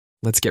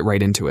Let's get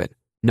right into it.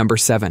 Number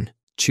 7.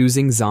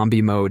 Choosing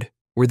zombie mode.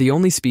 We're the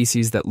only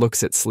species that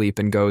looks at sleep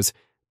and goes,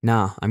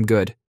 "Nah, I'm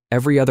good."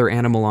 Every other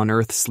animal on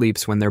Earth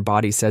sleeps when their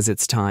body says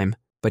it's time.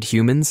 But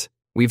humans?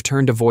 We've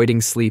turned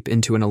avoiding sleep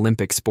into an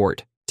Olympic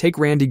sport. Take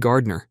Randy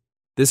Gardner,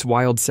 this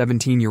wild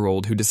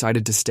 17-year-old who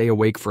decided to stay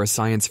awake for a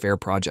science fair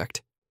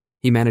project.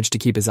 He managed to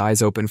keep his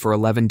eyes open for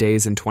 11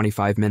 days and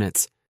 25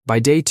 minutes. By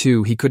day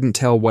 2, he couldn't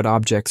tell what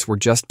objects were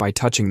just by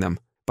touching them.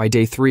 By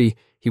day 3,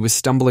 he was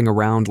stumbling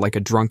around like a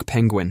drunk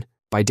penguin.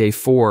 By day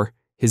 4,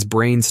 his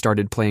brain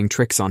started playing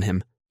tricks on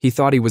him. He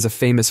thought he was a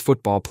famous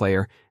football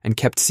player and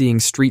kept seeing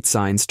street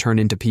signs turn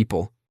into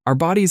people. Our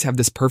bodies have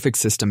this perfect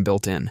system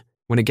built in.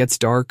 When it gets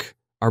dark,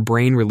 our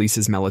brain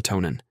releases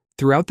melatonin.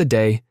 Throughout the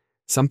day,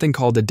 something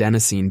called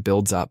adenosine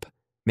builds up,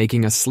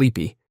 making us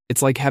sleepy.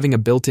 It's like having a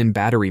built-in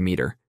battery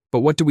meter.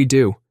 But what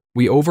do?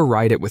 We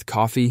override it with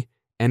coffee,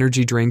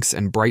 energy drinks,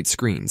 and bright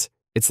screens.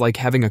 It's like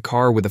having a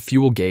car with a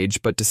fuel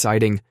gauge but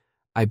deciding,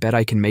 I bet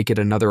I can make it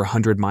another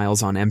 100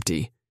 miles on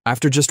empty.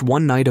 After just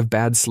one night of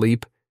bad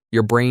sleep,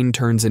 your brain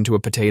turns into a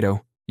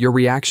potato. Your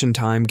reaction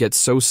time gets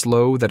so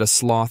slow that a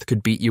sloth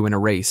could beat you in a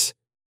race.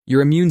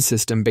 Your immune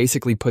system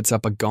basically puts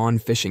up a gone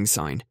fishing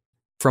sign.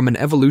 From an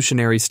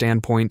evolutionary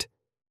standpoint,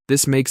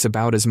 this makes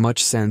about as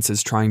much sense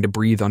as trying to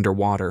breathe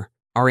underwater.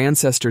 Our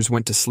ancestors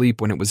went to sleep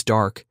when it was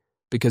dark,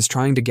 because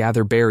trying to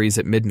gather berries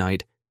at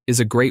midnight is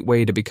a great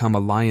way to become a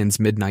lion's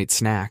midnight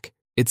snack.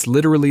 It's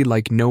literally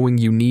like knowing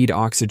you need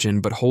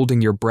oxygen but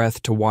holding your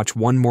breath to watch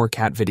one more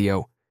cat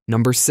video.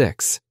 Number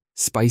 6.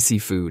 Spicy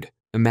food.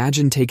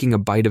 Imagine taking a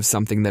bite of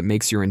something that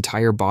makes your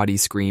entire body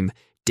scream,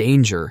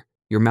 danger.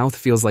 Your mouth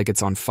feels like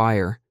it's on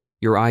fire,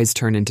 your eyes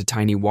turn into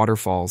tiny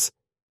waterfalls,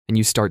 and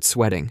you start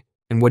sweating.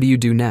 And what do you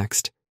do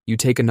next? You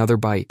take another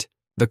bite.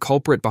 The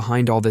culprit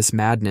behind all this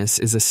madness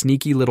is a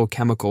sneaky little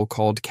chemical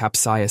called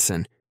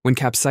capsaicin. When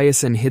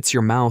capsaicin hits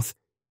your mouth,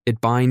 it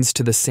binds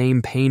to the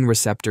same pain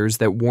receptors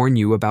that warn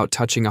you about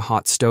touching a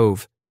hot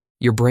stove.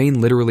 Your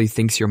brain literally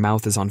thinks your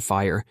mouth is on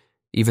fire,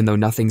 even though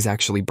nothing's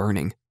actually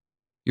burning.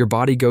 Your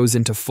body goes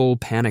into full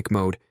panic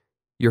mode.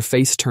 Your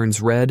face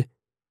turns red,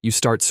 you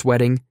start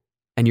sweating,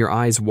 and your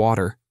eyes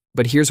water.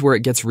 But here's where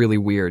it gets really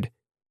weird.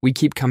 We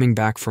keep coming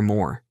back for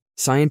more.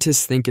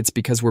 Scientists think it's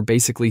because we're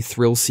basically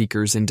thrill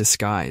seekers in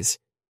disguise.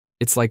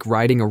 It's like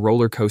riding a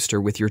roller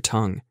coaster with your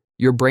tongue.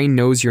 Your brain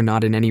knows you're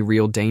not in any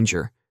real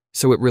danger,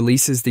 so it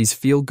releases these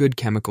feel-good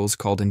chemicals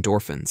called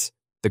endorphins.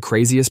 The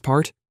craziest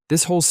part?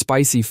 This whole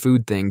spicy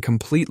food thing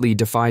completely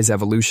defies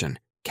evolution.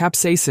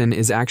 Capsaicin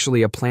is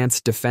actually a plant's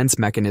defense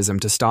mechanism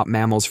to stop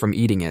mammals from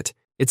eating it.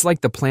 It's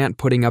like the plant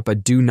putting up a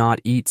do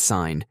not eat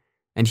sign,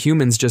 and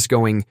humans just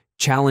going,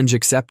 challenge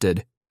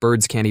accepted.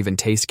 Birds can't even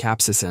taste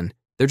capsaicin.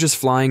 They're just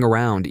flying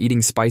around,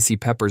 eating spicy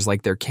peppers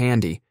like they're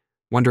candy,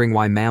 wondering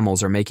why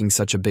mammals are making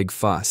such a big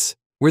fuss.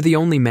 We're the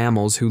only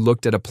mammals who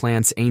looked at a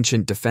plant's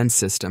ancient defense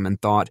system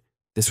and thought,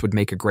 this would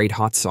make a great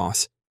hot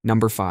sauce.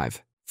 Number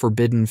 5.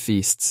 Forbidden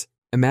feasts.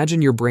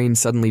 Imagine your brain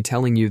suddenly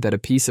telling you that a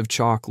piece of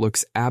chalk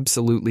looks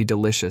absolutely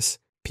delicious.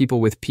 People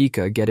with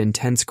pica get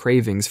intense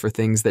cravings for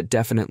things that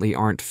definitely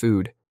aren't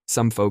food.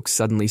 Some folks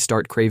suddenly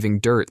start craving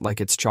dirt like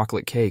it's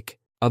chocolate cake.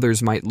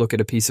 Others might look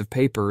at a piece of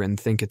paper and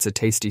think it's a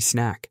tasty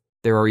snack.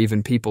 There are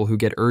even people who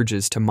get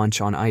urges to munch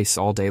on ice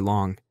all day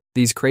long.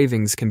 These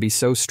cravings can be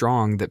so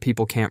strong that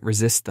people can't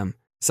resist them.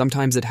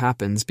 Sometimes it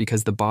happens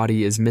because the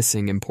body is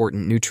missing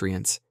important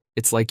nutrients.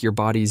 It's like your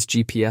body's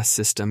GPS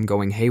system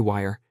going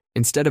haywire.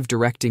 Instead of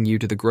directing you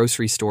to the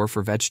grocery store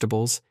for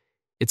vegetables,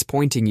 it's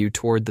pointing you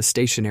toward the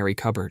stationery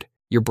cupboard.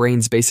 Your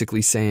brain's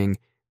basically saying,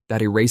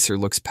 that eraser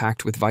looks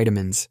packed with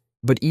vitamins.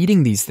 But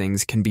eating these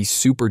things can be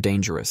super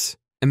dangerous.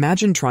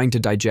 Imagine trying to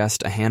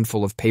digest a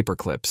handful of paper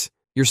clips.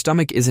 Your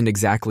stomach isn't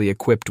exactly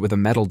equipped with a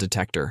metal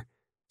detector.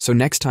 So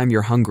next time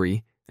you're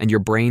hungry and your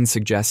brain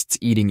suggests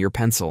eating your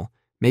pencil,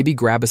 maybe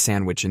grab a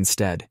sandwich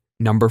instead.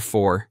 Number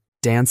 4.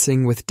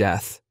 Dancing with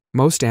death.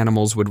 Most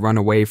animals would run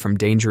away from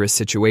dangerous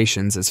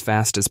situations as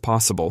fast as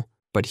possible,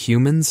 but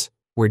humans?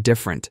 We're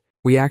different.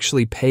 We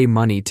actually pay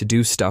money to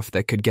do stuff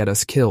that could get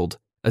us killed.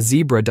 A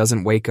zebra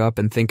doesn't wake up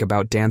and think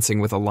about dancing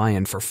with a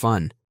lion for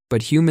fun,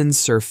 but humans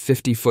surf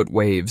 50-foot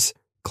waves,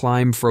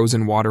 climb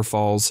frozen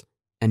waterfalls,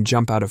 and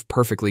jump out of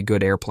perfectly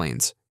good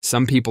airplanes.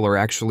 Some people are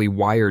actually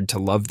wired to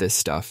love this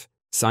stuff.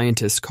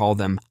 Scientists call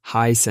them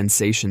high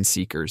sensation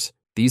seekers.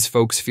 These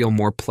folks feel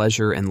more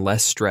pleasure and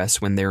less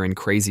stress when they're in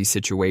crazy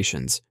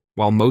situations.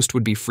 While most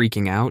would be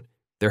freaking out,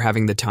 they're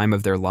having the time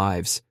of their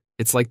lives.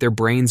 It's like their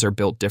brains are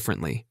built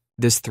differently.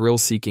 This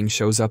thrill-seeking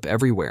shows up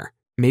everywhere.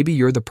 Maybe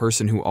you're the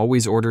person who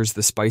always orders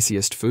the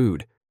spiciest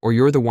food, or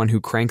you're the one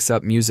who cranks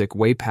up music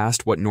way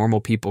past what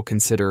normal people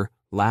consider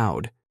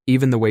loud.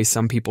 Even the way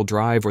some people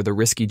drive or the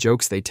risky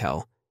jokes they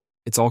tell.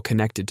 It's all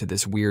connected to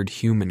this weird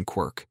human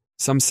quirk.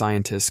 Some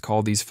scientists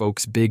call these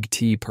folks big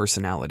T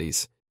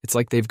personalities. It's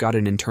like they've got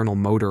an internal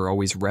motor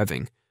always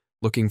revving,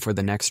 looking for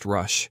the next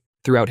rush.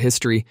 Throughout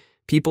history,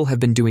 people have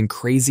been doing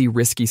crazy,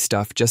 risky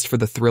stuff just for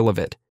the thrill of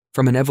it.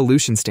 From an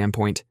evolution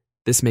standpoint,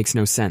 this makes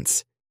no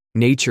sense.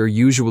 Nature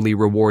usually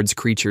rewards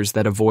creatures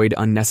that avoid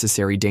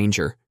unnecessary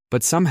danger,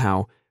 but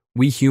somehow,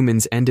 We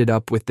humans ended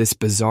up with this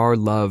bizarre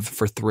love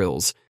for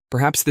thrills.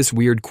 Perhaps this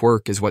weird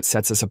quirk is what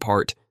sets us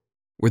apart.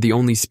 We're the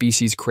only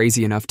species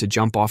crazy enough to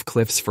jump off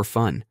cliffs for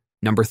fun.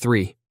 Number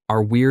 3.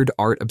 Our weird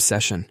art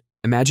obsession.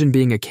 Imagine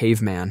being a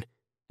caveman,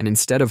 and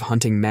instead of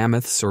hunting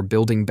mammoths or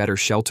building better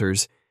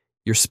shelters,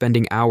 you're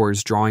spending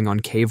hours drawing on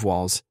cave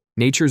walls.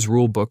 Nature's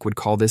rulebook would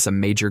call this a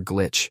major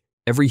glitch.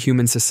 Every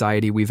human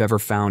society we've ever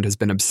found has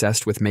been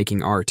obsessed with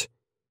making art.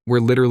 We're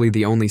literally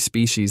the only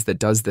species that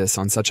does this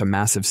on such a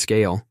massive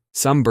scale.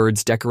 Some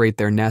birds decorate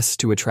their nests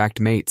to attract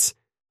mates,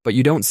 but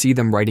you don't see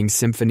them writing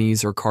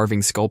symphonies or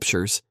carving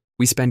sculptures.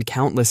 We spend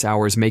countless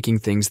hours making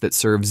things that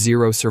serve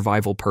zero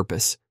survival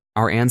purpose.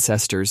 Our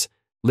ancestors,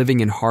 living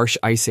in harsh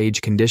ice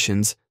age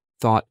conditions,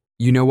 thought,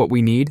 you know what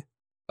we need?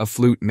 A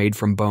flute made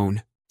from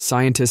bone.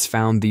 Scientists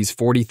found these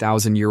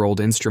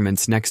 40,000-year-old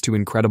instruments next to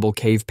incredible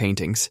cave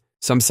paintings.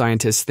 Some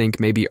scientists think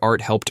maybe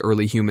art helped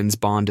early humans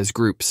bond as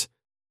groups.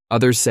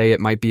 Others say it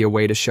might be a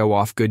way to show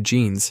off good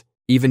genes.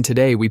 Even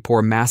today, we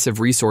pour massive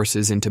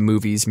resources into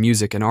movies,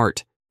 music, and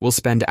art. We'll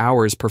spend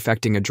hours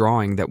perfecting a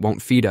drawing that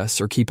won't feed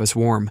us or keep us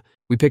warm.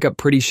 We pick up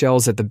pretty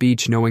shells at the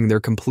beach knowing they're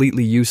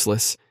completely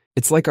useless.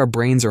 It's like our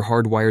brains are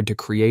hardwired to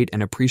create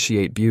and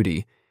appreciate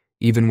beauty,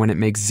 even when it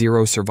makes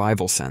zero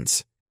survival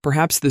sense.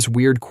 Perhaps this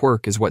weird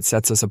quirk is what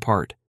sets us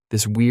apart.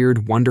 This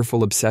weird,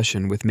 wonderful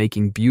obsession with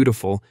making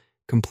beautiful,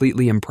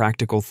 completely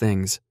impractical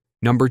things.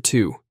 Number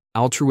 2.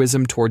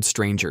 Altruism towards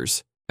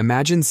strangers.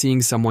 Imagine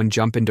seeing someone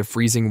jump into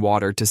freezing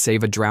water to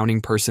save a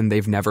drowning person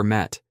they've never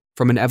met.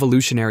 From an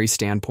evolutionary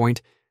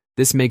standpoint,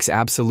 this makes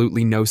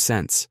absolutely no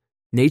sense.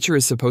 Nature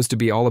is supposed to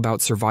be all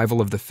about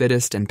survival of the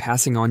fittest and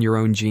passing on your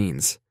own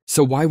genes.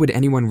 So why would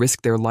anyone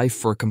risk their life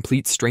for a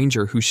complete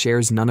stranger who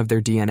shares none of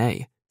their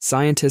DNA?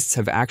 Scientists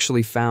have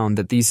actually found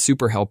that these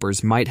super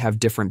helpers might have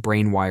different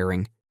brain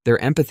wiring. Their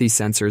empathy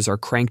sensors are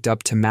cranked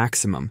up to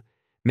maximum,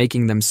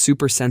 making them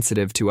super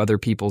sensitive to other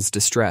people's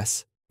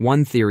distress.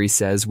 One theory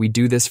says we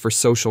do this for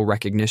social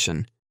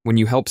recognition. When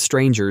you help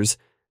strangers,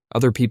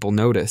 other people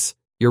notice,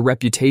 your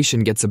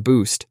reputation gets a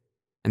boost,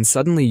 and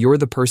suddenly you're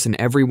the person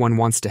everyone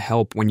wants to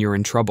help when you're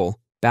in trouble.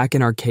 Back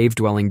in our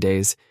cave-dwelling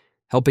days,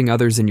 helping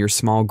others in your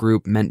small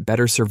group meant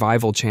better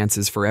survival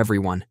chances for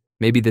everyone.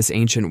 Maybe this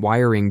ancient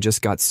wiring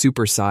just got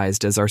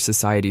supersized as our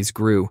societies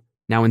grew.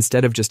 Now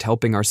instead of just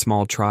helping our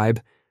small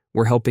tribe,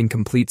 we're helping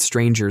complete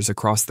strangers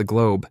across the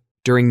globe.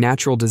 During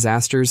natural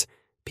disasters,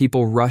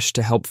 people rush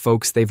to help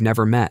folks they've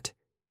never met,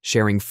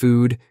 sharing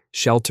food,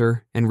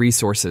 shelter, and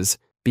resources.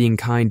 Being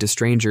kind to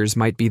strangers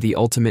might be the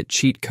ultimate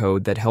cheat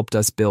code that helped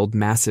us build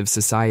massive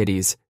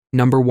societies.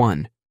 Number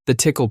 1. The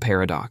Tickle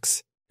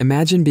Paradox.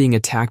 Imagine being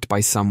attacked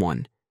by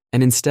someone,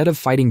 and instead of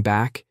fighting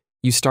back,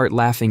 you start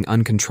laughing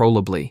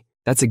uncontrollably.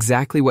 That's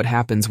exactly what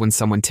happens when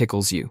someone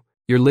tickles you.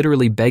 You're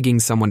literally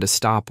begging someone to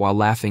stop while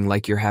laughing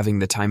like you're having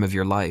the time of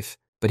your life.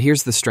 But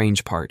here's the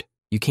strange part.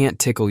 You can't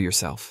tickle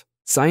yourself.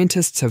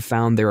 Scientists have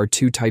found there are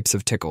 2 types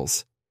of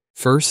tickles.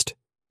 First,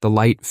 the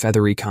light,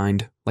 feathery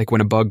kind, like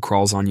when a bug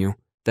crawls on you.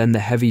 Then the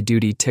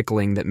heavy-duty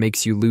tickling that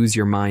makes you lose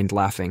your mind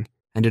laughing.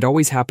 And it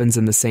always happens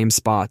in the same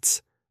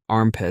spots: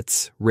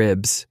 armpits,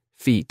 ribs,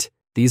 feet.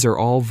 These are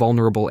all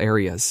vulnerable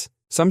areas.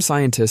 Some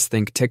scientists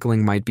think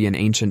tickling might be an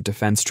ancient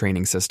defense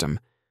training system,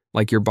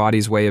 like your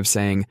body's way of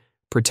saying,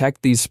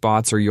 protect these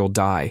spots or you'll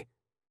die.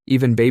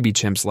 Even baby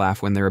chimps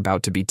laugh when they're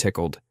about to be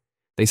tickled.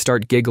 They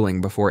start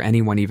giggling before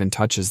anyone even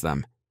touches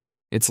them.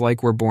 It's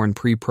like we're born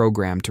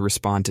pre-programmed to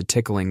respond to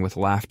tickling with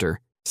laughter.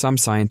 Some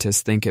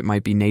scientists think it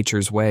might be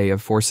nature's way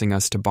of forcing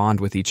us to bond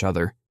with each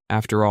other.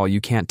 After all,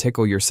 you can't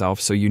tickle yourself,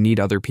 so you need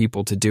other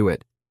people to do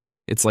it.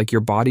 It's like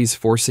your body's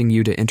forcing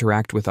you to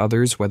interact with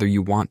others whether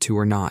you want to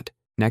or not.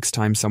 Next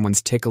time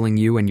someone's tickling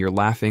you and you're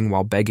laughing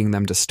while begging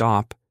them to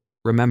stop,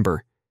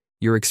 remember,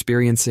 you're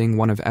experiencing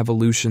one of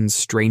evolution's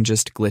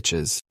strangest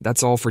glitches.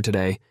 That's all for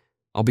today.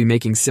 I'll be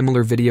making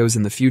similar videos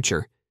in the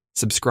future.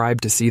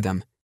 Subscribe to see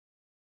them.